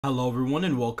Hello everyone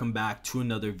and welcome back to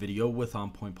another video with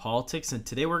On Point Politics, and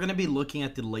today we're going to be looking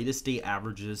at the latest state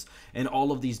averages in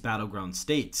all of these battleground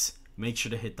states. Make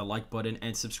sure to hit the like button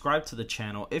and subscribe to the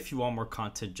channel if you want more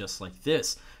content just like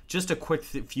this. Just a quick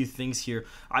few things here.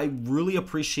 I really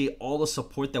appreciate all the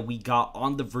support that we got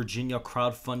on the Virginia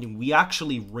crowdfunding. We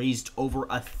actually raised over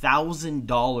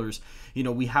 $1,000.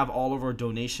 We have all of our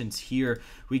donations here.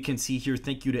 We can see here,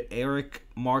 thank you to Eric,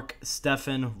 Mark,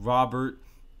 Stefan, Robert,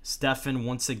 Stefan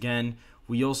once again.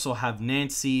 We also have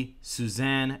Nancy,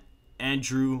 Suzanne,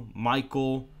 Andrew,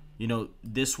 Michael.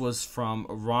 This was from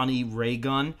Ronnie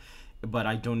Raygun, but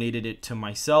I donated it to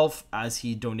myself as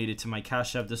he donated to my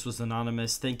Cashapp. This was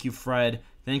anonymous. Thank you, Fred.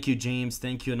 Thank you, James.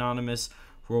 Thank you, anonymous.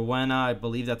 Rowena, I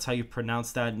believe that's how you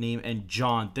pronounce that name, and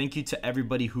John. Thank you to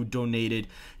everybody who donated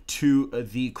to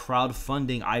the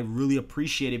crowdfunding. I really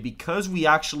appreciate it because we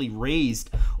actually raised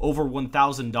over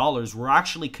 $1,000. We're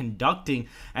actually conducting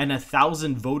an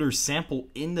 1,000 voter sample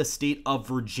in the state of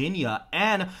Virginia,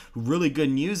 and really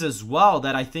good news as well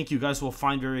that I think you guys will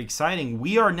find very exciting.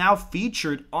 We are now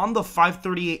featured on the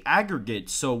 538 aggregate,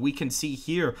 so we can see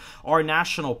here our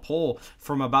national poll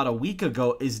from about a week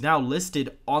ago is now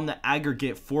listed on the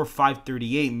aggregate for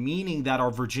 538, meaning that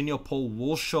our Virginia poll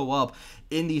will show up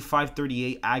in the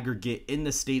 538 aggregate in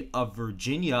the state of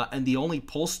Virginia, and the only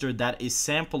pollster that is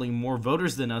sampling more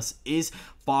voters than us is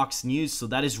Fox News. So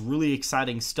that is really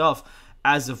exciting stuff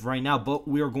as of right now, but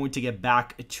we are going to get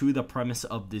back to the premise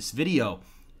of this video.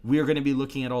 We are going to be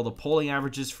looking at all the polling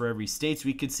averages for every state. So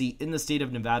we could see in the state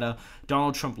of Nevada,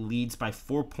 Donald Trump leads by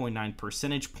 4.9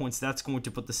 percentage points. That's going to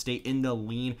put the state in the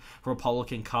lean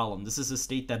Republican column. This is a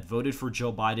state that voted for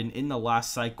Joe Biden in the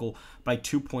last cycle by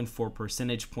 2.4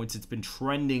 percentage points. It's been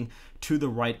trending to the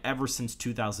right ever since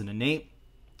 2008.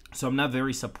 So I'm not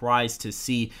very surprised to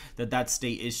see that that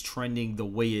state is trending the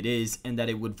way it is and that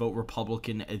it would vote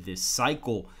Republican this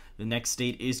cycle. The next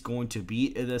state is going to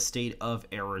be the state of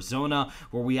Arizona,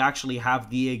 where we actually have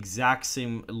the exact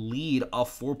same lead of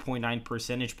 4.9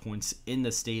 percentage points in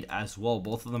the state as well.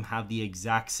 Both of them have the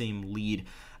exact same lead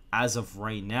as of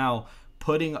right now,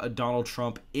 putting Donald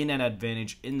Trump in an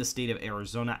advantage in the state of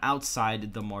Arizona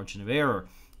outside the margin of error.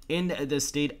 In the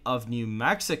state of New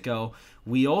Mexico,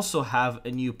 we also have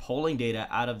a new polling data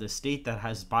out of the state that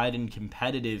has Biden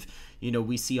competitive.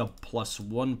 We see a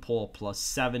 +1 poll,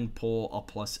 +7 poll, a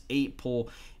 +8 poll.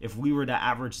 If we were to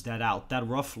average that out, that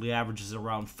roughly averages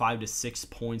around 5 to 6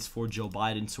 points for Joe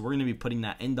Biden. So we're going to be putting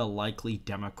that in the likely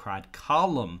Democrat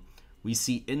column. We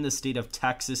see in the state of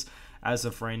Texas, as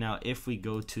of right now, if we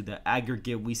go to the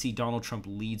aggregate, we see Donald Trump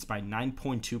leads by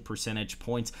 9.2 percentage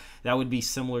points. That would be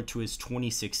similar to his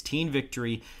 2016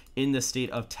 victory in the state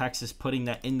of Texas, putting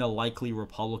that in the likely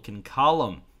Republican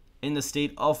column. In the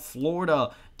state of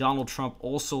Florida, Donald Trump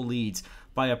also leads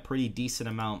by a pretty decent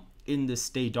amount. In this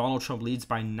state, Donald Trump leads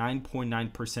by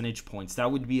 9.9 percentage points.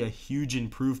 That would be a huge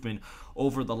improvement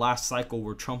over the last cycle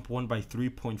where Trump won by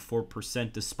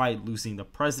 3.4% despite losing the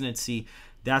presidency.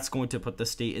 That's going to put the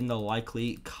state in the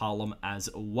likely column as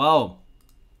well.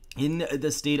 In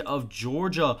the state of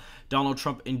Georgia, Donald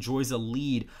Trump enjoys a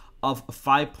lead of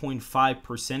 5.5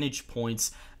 percentage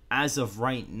points as of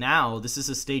right now. This is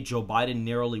a state Joe Biden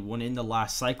narrowly won in the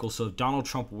last cycle. So if Donald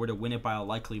Trump were to win it by a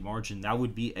likely margin, that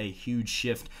would be a huge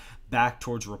shift back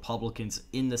towards Republicans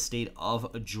in the state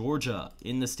of Georgia.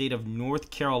 In the state of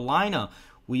North Carolina,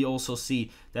 we also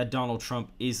see that Donald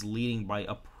Trump is leading by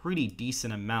a pretty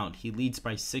decent amount. He leads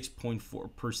by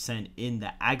 6.4% in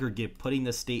the aggregate, putting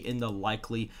the state in the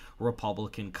likely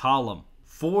Republican column.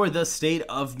 For the state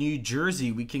of New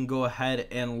Jersey, we can go ahead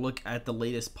and look at the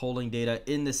latest polling data.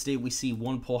 In the state, we see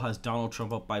one poll has Donald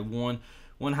Trump up by 1.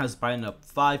 One has Biden up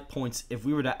 5 points. If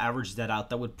we were to average that out,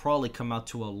 that would probably come out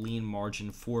to a lean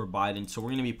margin for Biden. So we're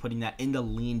going to be putting that in the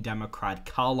lean Democrat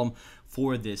column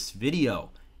for this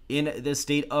video. In the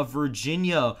state of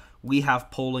Virginia, we have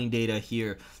polling data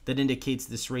here that indicates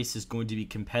this race is going to be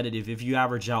competitive. If you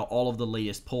average out all of the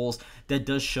latest polls, that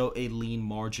does show a lean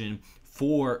margin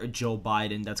for Joe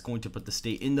Biden. That's going to put the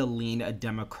state in the lean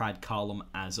Democrat column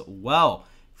as well.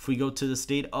 If we go to the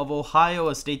state of Ohio,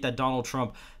 a state that Donald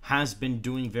Trump has been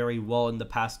doing very well in the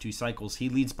past 2 cycles, he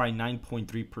leads by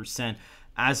 9.3%.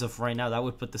 As of right now, that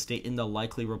would put the state in the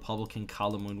likely Republican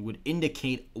column and would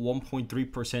indicate 1.3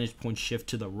 percentage point shift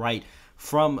to the right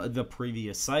from the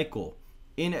previous cycle.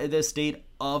 In the state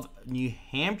of New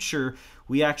Hampshire,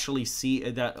 we actually see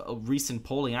that recent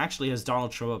polling actually has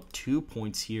Donald Trump up 2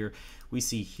 points here. We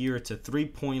see here it's a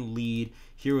 3-point lead.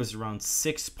 Here was around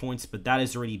 6 points, but that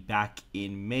is already back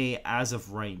in May. As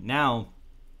of right now,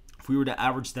 if we were to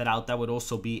average that out, that would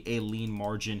also be a lean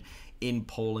margin in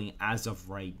polling as of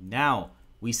right now.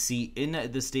 we see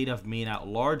in the state of Maine at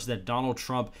large that Donald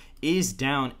Trump is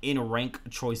down in ranked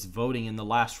choice voting. In the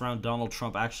last round, Donald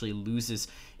Trump actually loses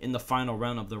in the final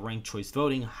round of the ranked choice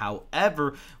voting.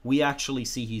 However, we actually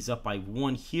see he's up by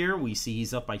 1 here. We see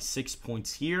he's up by 6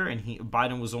 points here, and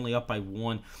Biden was only up by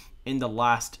 1 in the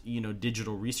last,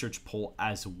 digital research poll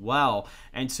as well.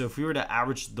 And so if we were to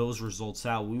average those results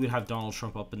out, we would have Donald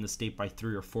Trump up in the state by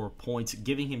 3 or 4 points,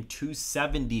 giving him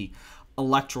 270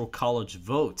 electoral college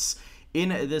votes.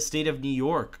 In the state of New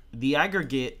York, the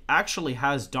aggregate actually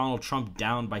has Donald Trump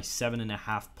down by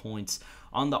 7.5 points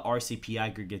on the RCP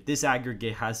aggregate. This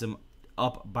aggregate has him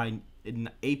up by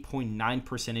 8.9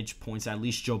 percentage points. At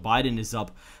least Joe Biden is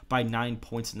up by 9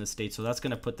 points in the state. So that's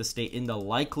going to put the state in the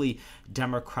likely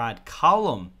Democrat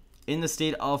column. In the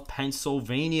state of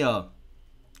Pennsylvania,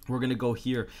 we're going to go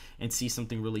here and see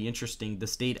something really interesting. The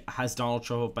state has Donald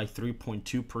Trump up by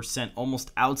 3.2%,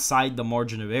 almost outside the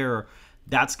margin of error.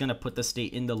 That's going to put the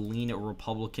state in the lean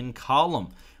Republican column.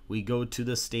 We go to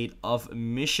the state of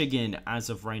Michigan. As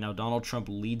of right now, Donald Trump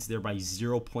leads there by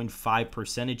 0.5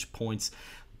 percentage points,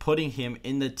 putting him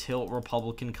in the tilt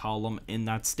Republican column in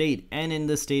that state. And in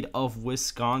the state of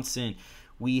Wisconsin,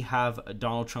 we have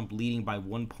Donald Trump leading by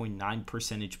 1.9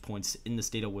 percentage points in the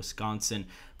state of Wisconsin,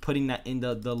 putting that in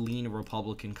the lean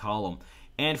Republican column.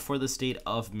 And for the state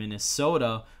of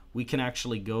Minnesota, we can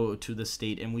actually go to the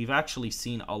state, and we've actually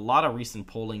seen a lot of recent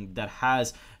polling that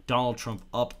has Donald Trump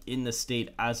up in the state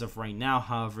as of right now.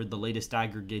 However, the latest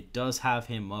aggregate does have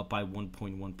him up by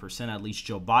 1.1%, at least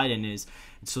Joe Biden is.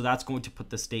 And so that's going to put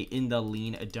the state in the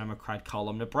lean Democrat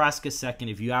column. Nebraska second.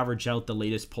 If you average out the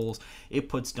latest polls, it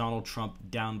puts Donald Trump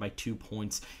down by 2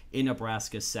 points in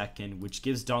Nebraska second, which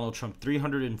gives Donald Trump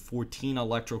 314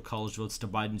 electoral college votes to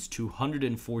Biden's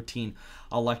 214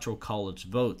 electoral college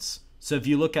votes. So if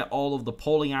you look at all of the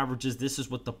polling averages, this is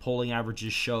what the polling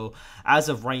averages show as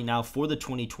of right now for the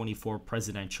 2024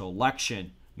 presidential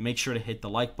election. Make sure to hit the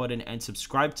like button and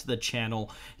subscribe to the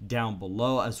channel down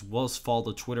below, as well as follow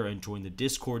the Twitter and join the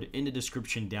Discord in the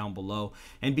description down below.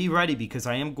 And be ready, because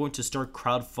I am going to start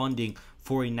crowdfunding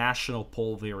for a national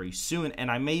poll very soon,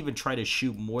 and I may even try to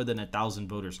shoot more than 1,000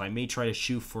 voters. I may try to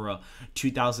shoot for a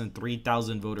 2,000,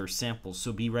 3,000 voter sample,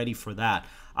 so be ready for that.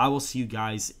 I will see you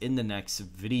guys in the next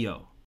video.